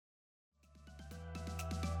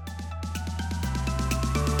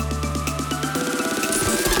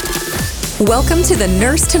Welcome to the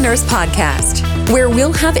Nurse to Nurse podcast, where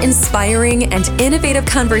we'll have inspiring and innovative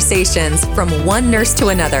conversations from one nurse to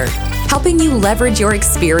another, helping you leverage your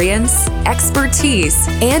experience, expertise,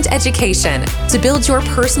 and education to build your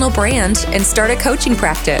personal brand and start a coaching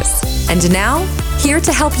practice. And now, here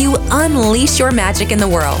to help you unleash your magic in the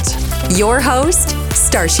world, your host,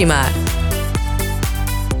 Starshima.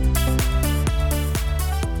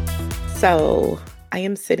 So I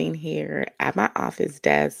am sitting here at my office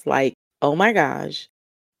desk like, oh my gosh,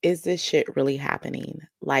 is this shit really happening?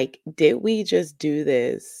 Like, did we just do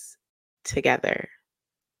this together?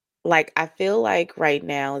 Like, I feel like right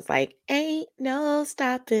now it's like, ain't no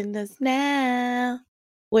stopping us now.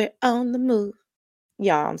 We're on the move.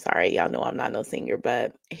 Y'all, I'm sorry. Y'all know I'm not no singer,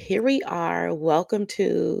 but here we are. Welcome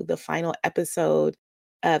to the final episode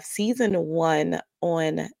of season 1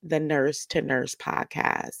 on the Nurse to Nurse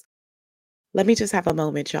podcast. Let me just have a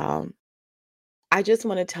moment, y'all. I just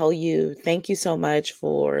want to tell you, thank you so much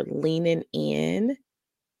for leaning in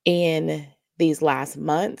these last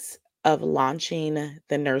months of launching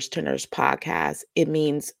the Nurse to Nurse podcast. It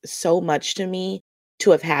means so much to me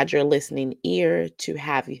to have had your listening ear, to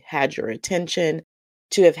have had your attention,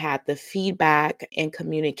 to have had the feedback and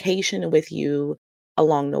communication with you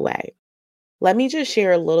along the way. Let me just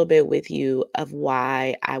share a little bit with you of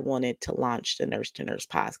why I wanted to launch the Nurse to Nurse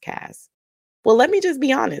podcast. Well, let me just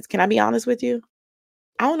be honest. Can I be honest with you?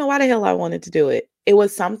 I don't know why the hell I wanted to do it. It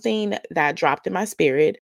was something that dropped in my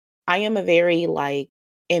spirit. I am a very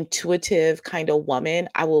intuitive kind of woman.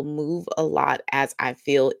 I will move a lot as I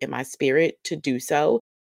feel in my spirit to do so.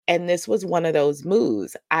 And this was one of those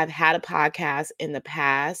moves. I've had a podcast in the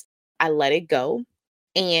past. I let it go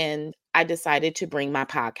and I decided to bring my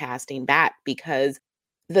podcasting back because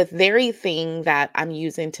the very thing that I'm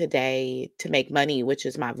using today to make money, which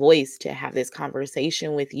is my voice, to have this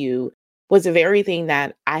conversation with you, was the very thing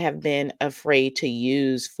that I have been afraid to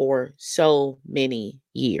use for so many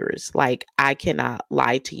years. Like, I cannot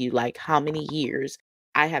lie to you, like how many years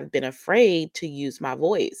I have been afraid to use my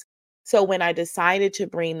voice. So when I decided to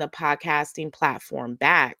bring the podcasting platform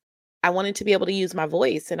back, I wanted to be able to use my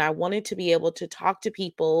voice and I wanted to be able to talk to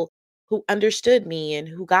people who understood me and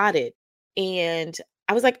who got it. And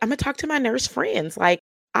I was like, I'm gonna talk to my nurse friends. Like,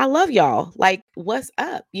 I love y'all. Like, what's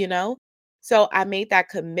up, So I made that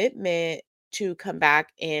commitment to come back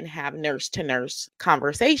and have nurse to nurse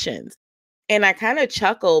conversations. And I kind of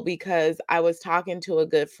chuckle because I was talking to a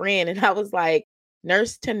good friend and I was like,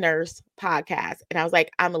 nurse to nurse podcast. And I was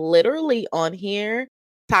like, I'm literally on here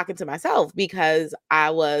talking to myself because I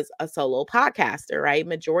was a solo podcaster, right?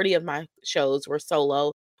 Majority of my shows were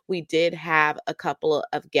solo. We did have a couple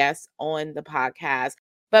of guests on the podcast,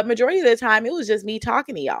 but majority of the time it was just me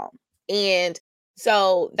talking to y'all. And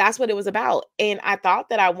so that's what it was about. And I thought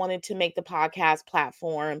that I wanted to make the podcast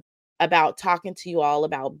platform about talking to you all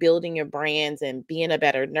about building your brands and being a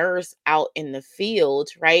better nurse out in the field,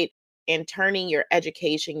 right? And turning your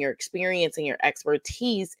education, your experience, and your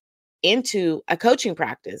expertise into a coaching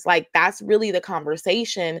practice. Like, that's really the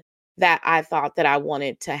conversation that I thought that I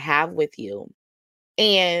wanted to have with you.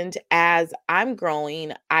 And as I'm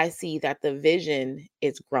growing, I see that the vision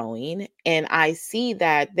is growing and I see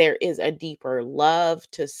that there is a deeper love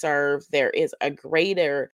to serve. There is a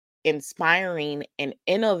greater inspiring and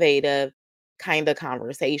innovative kind of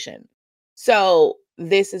conversation. So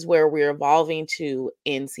this is where we're evolving to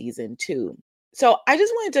in season 2. So I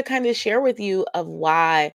just wanted to kind of share with you of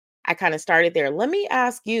why I kind of started there. Let me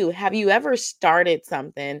ask you, have you ever started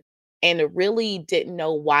something and really didn't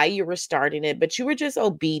know why you were starting it, but you were just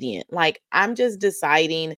obedient? Like, I'm just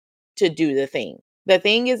deciding to do the thing. The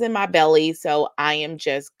thing is in my belly, so I am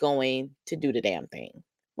just going to do the damn thing.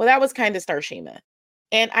 Well, that was kind of Starshima.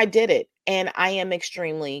 And I did it. And I am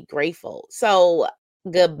extremely grateful. So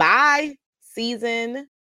goodbye, season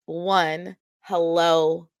 1.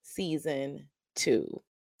 Hello, season 2.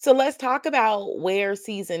 So let's talk about where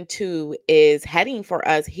season 2 is heading for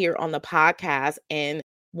us here on the podcast and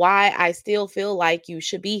why I still feel like you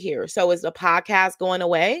should be here. So is the podcast going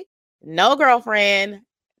away? No, girlfriend,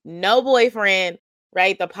 no boyfriend,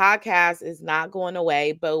 right? The podcast is not going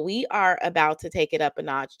away, but we are about to take it up a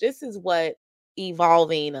notch. This is what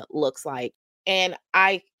evolving looks like. And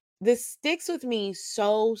this sticks with me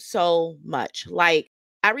so much. Like,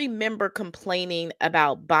 I remember complaining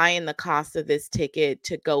about buying the cost of this ticket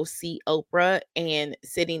to go see Oprah and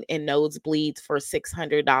sitting in nosebleeds for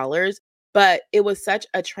 $600. But it was such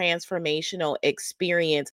a transformational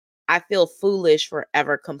experience. I feel foolish for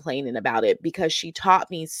ever complaining about it because she taught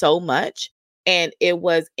me so much and it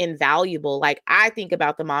was invaluable. Like, I think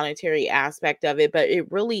about the monetary aspect of it, but it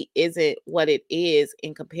really isn't what it is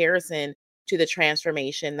in comparison to the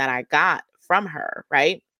transformation that I got from her,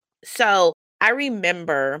 right? So I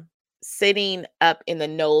remember sitting up in the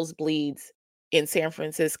nosebleeds in San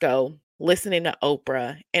Francisco, listening to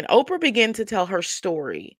Oprah, and Oprah began to tell her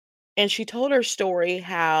story. And she told her story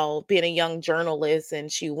how being a young journalist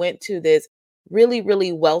and she went to this really,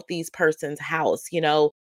 really wealthy person's house,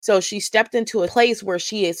 So she stepped into a place where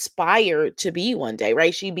she aspired to be one day,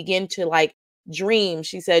 right? She began to like dream.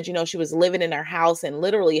 She said, she was living in her house and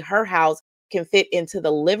literally her house can fit into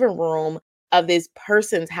the living room of this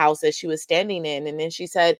person's house that she was standing in. And then she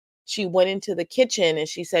said she went into the kitchen and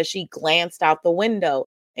she said she glanced out the window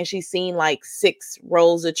and she seen like 6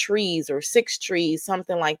 rows of trees or 6 trees,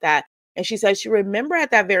 something like that. And she said she remember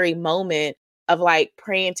at that very moment of like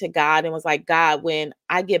praying to God and was like, God, when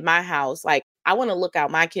I get my house, like I want to look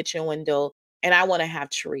out my kitchen window and I want to have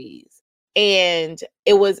trees. And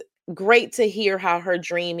it was great to hear how her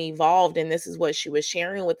dream evolved. And this is what she was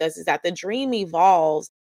sharing with us, is that the dream evolves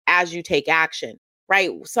as you take action,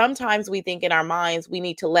 right? Sometimes we think in our minds we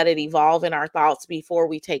need to let it evolve in our thoughts before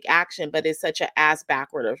we take action, but it's such an ass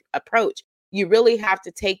backward approach. You really have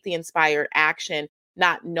to take the inspired action,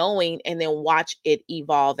 not knowing, and then watch it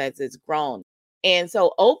evolve as it's grown. And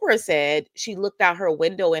so Oprah said she looked out her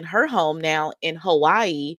window in her home now in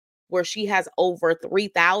Hawaii, where she has over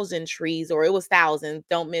 3,000 trees, or it was thousands.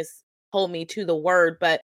 Don't mishold me to the word,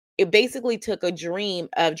 but it basically took a dream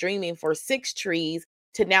of dreaming for 6 trees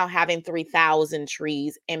to now having 3,000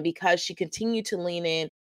 trees. And because she continued to lean in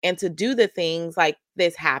and to do the things, like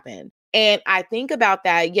this happened. And I think about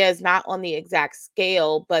that, yes, not on the exact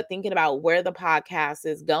scale, but thinking about where the podcast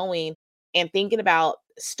is going and thinking about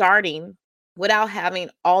starting without having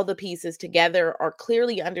all the pieces together or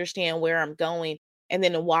clearly understand where I'm going, and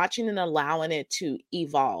then watching and allowing it to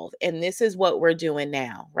evolve. And this is what we're doing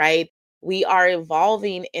now, right? We are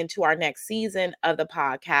evolving into our next season of the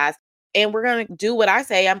podcast, and we're going to do what I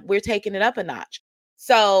say. We're taking it up a notch.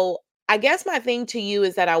 So I guess my thing to you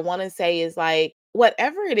is that I want to say is like,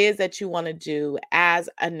 whatever it is that you want to do as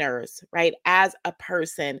a nurse, right? As a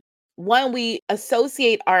person, one, we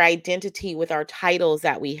associate our identity with our titles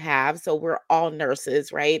that we have. So we're all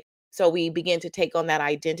nurses, right? So we begin to take on that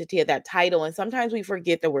identity of that title. And sometimes we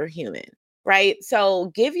forget that we're human, right?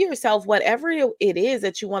 So give yourself whatever it is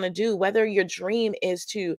that you want to do, whether your dream is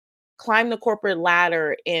to climb the corporate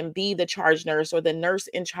ladder and be the charge nurse or the nurse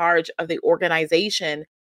in charge of the organization,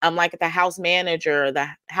 like the house manager, the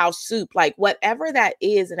house soup, like whatever that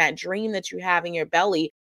is, and that dream that you have in your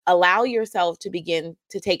belly, allow yourself to begin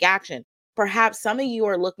to take action. Perhaps some of you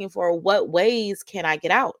are looking for, what ways can I get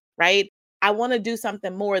out, right? I want to do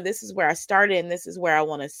something more. This is where I started and this is where I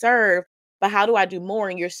want to serve, but how do I do more?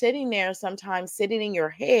 And you're sitting there sometimes sitting in your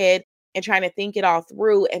head and trying to think it all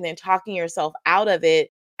through and then talking yourself out of it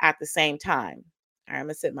at the same time. All right, I'm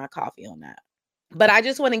going to sip my coffee on that. But I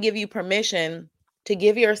just want to give you permission to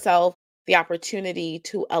give yourself the opportunity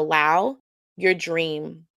to allow your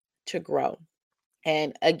dream to grow.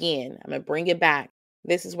 And again, I'm going to bring it back.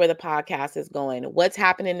 This is where the podcast is going. What's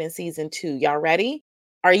happening in season 2? Y'all ready?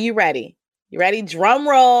 Are you ready? You ready? Drum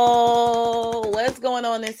roll. What's going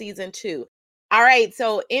on in season 2? All right.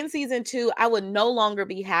 So in season 2, I would no longer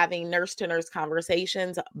be having nurse to nurse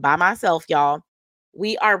conversations by myself, y'all.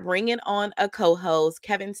 We are bringing on a co-host.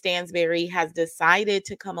 Kevin Stansberry has decided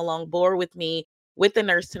to come along board with me with the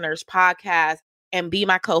Nurse to Nurse podcast and be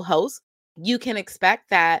my co-host. You can expect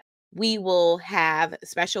that we will have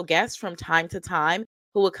special guests from time to time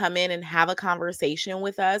who will come in and have a conversation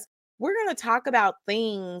with us. We're going to talk about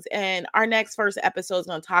things, and our first episode is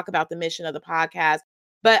going to talk about the mission of the podcast.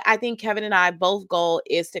 But I think Kevin and I both goal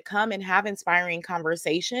is to come and have inspiring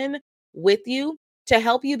conversation with you to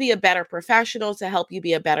help you be a better professional, to help you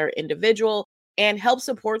be a better individual, and help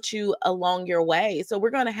support you along your way. So we're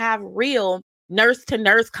going to have real nurse to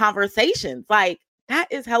nurse conversations. Like, that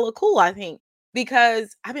is hella cool, I think,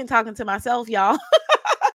 because I've been talking to myself, y'all.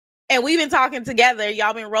 And we've been talking together.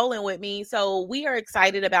 Y'all been rolling with me. So we are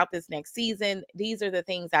excited about this next season. These are the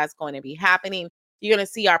things that's going to be happening. You're going to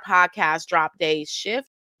see our podcast drop days shift.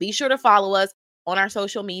 Be sure to follow us on our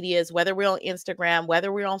social medias, whether we're on Instagram,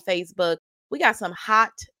 whether we're on Facebook. We got some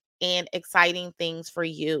hot and exciting things for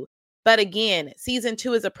you. But again, season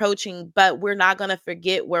 2 is approaching, but we're not going to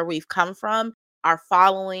forget where we've come from, our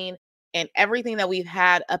following, and everything that we've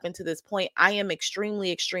had up until this point. I am extremely,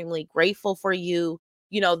 extremely grateful for you.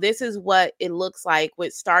 This is what it looks like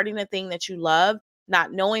with starting a thing that you love,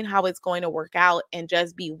 not knowing how it's going to work out, and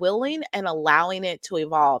just be willing and allowing it to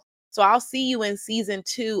evolve. So I'll see you in season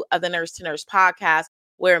 2 of the Nurse to Nurse podcast,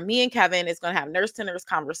 where me and Kevin is going to have nurse to nurse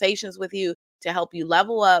conversations with you to help you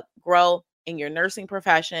level up, grow in your nursing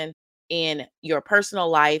profession, in your personal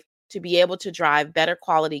life, to be able to drive better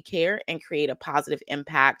quality care and create a positive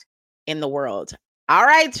impact in the world. All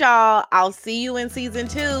right, y'all. I'll see you in season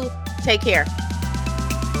 2. Take care.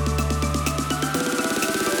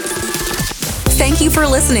 Thank you for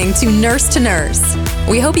listening to Nurse to Nurse.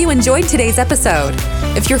 We hope you enjoyed today's episode.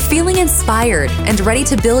 If you're feeling inspired and ready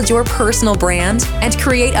to build your personal brand and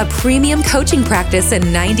create a premium coaching practice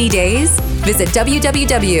in 90 days, visit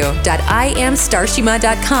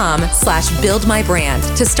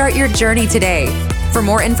www.iamstarshima.com/buildmybrand to start your journey today. For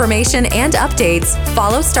more information and updates,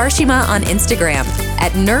 follow Starshima on Instagram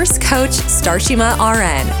at Nurse Coach Starshima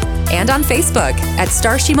RN and on Facebook at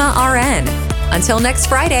Starshima RN. Until next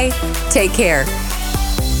Friday, take care.